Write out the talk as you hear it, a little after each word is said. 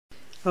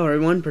Hello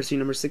everyone, Percy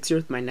number 6 here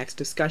with my next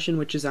discussion,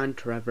 which is on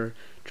Trevor.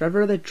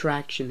 Trevor the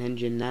traction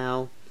engine.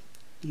 Now,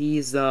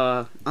 he's,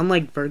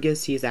 unlike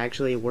Fergus, he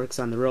actually works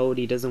on the road,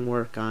 he doesn't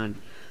work on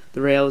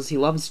the rails. He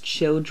loves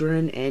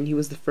children, and he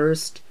was the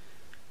first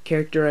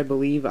character, I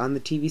believe, on the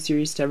TV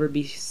series to ever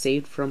be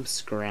saved from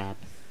scrap.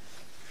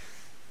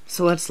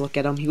 So let's look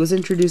at him. He was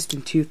introduced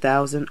in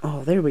 2000.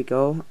 Oh, there we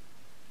go.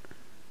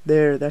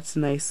 There, that's a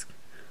nice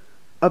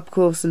up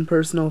close and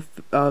personal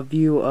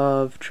view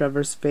of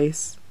Trevor's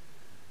face.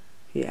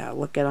 Yeah,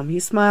 look at him.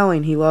 He's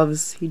smiling.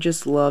 He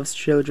just loves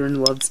children,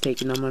 loves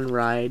taking them on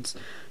rides.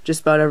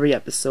 Just about every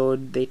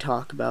episode they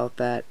talk about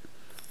that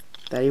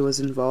he was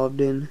involved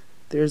in.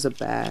 There's a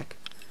back.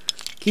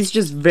 He's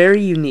just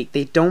very unique.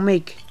 They don't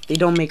make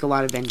a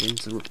lot of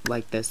engines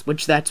like this,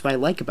 which that's what I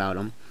like about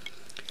him.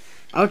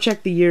 I'll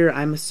check the year.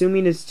 I'm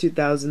assuming it's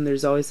 2000.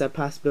 There's always that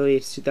possibility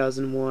it's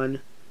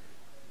 2001.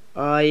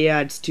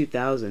 Yeah, it's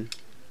 2000.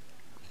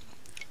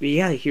 But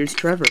yeah, here's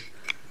Trevor.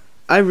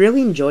 I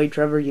really enjoyed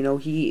Trevor. You know,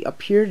 he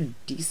appeared a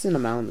decent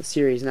amount in the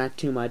series, not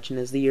too much, and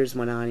as the years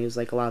went on, he was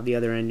like a lot of the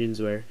other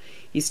engines where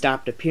he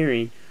stopped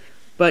appearing.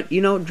 But, you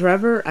know,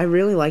 Trevor, I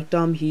really liked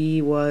him.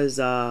 He was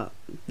the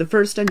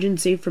first engine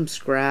saved from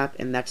scrap,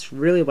 and that's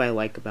really what I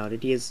like about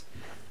it.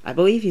 I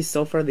believe he's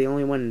so far the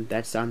only one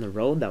that's on the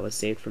road that was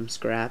saved from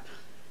scrap.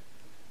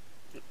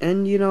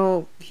 And, you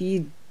know,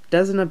 he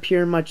doesn't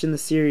appear much in the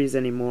series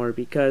anymore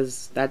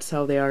because that's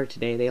how they are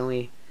today.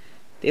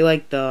 They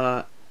like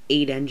the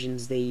 8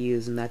 engines they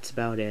use, and that's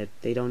about it.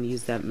 They don't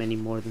use that many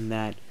more than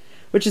that,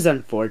 which is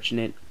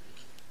unfortunate.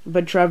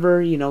 But Trevor,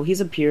 you know,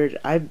 he's appeared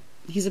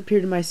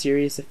in my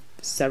series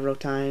several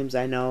times,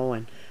 I know,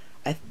 and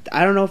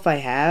I don't know if I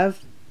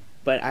have,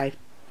 but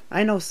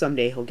I know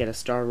someday he'll get a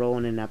star role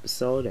in an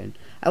episode, and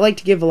I like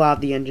to give a lot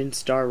of the engines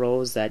star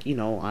roles that, you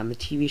know, on the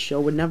TV show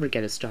would never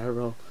get a star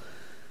role.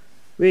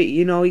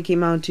 You know, he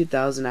came out in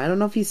 2000. I don't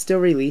know if he's still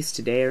released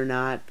today or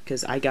not,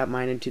 because I got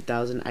mine in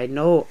 2000.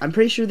 I'm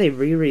pretty sure they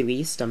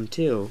re-released him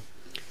too.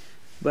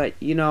 But,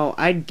 you know,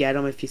 I'd get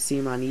him if you see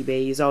him on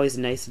eBay. He's always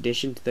a nice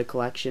addition to the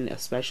collection,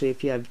 especially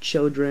if you have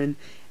children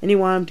and you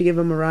want him to give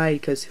them a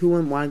ride, because who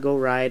wouldn't want to go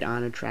ride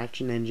on a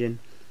traction engine?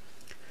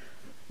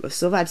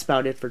 So that's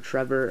about it for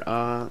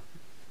Trevor.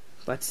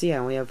 Let's see, I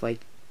only have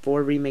like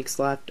 4 remakes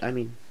left. I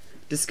mean,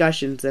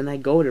 discussions, then I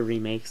go to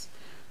remakes.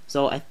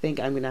 So I think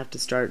I'm gonna have to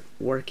start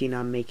working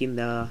on making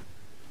the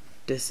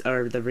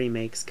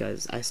remakes,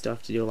 because I still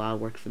have to do a lot of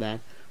work for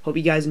that. Hope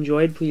you guys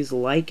enjoyed. Please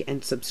like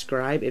and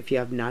subscribe if you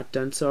have not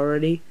done so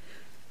already.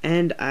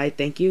 And I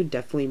thank you.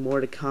 Definitely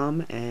more to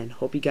come. And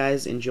hope you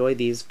guys enjoy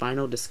these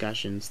final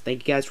discussions.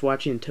 Thank you guys for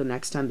watching. Until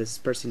next time, this is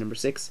Percy number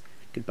 6.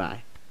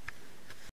 Goodbye.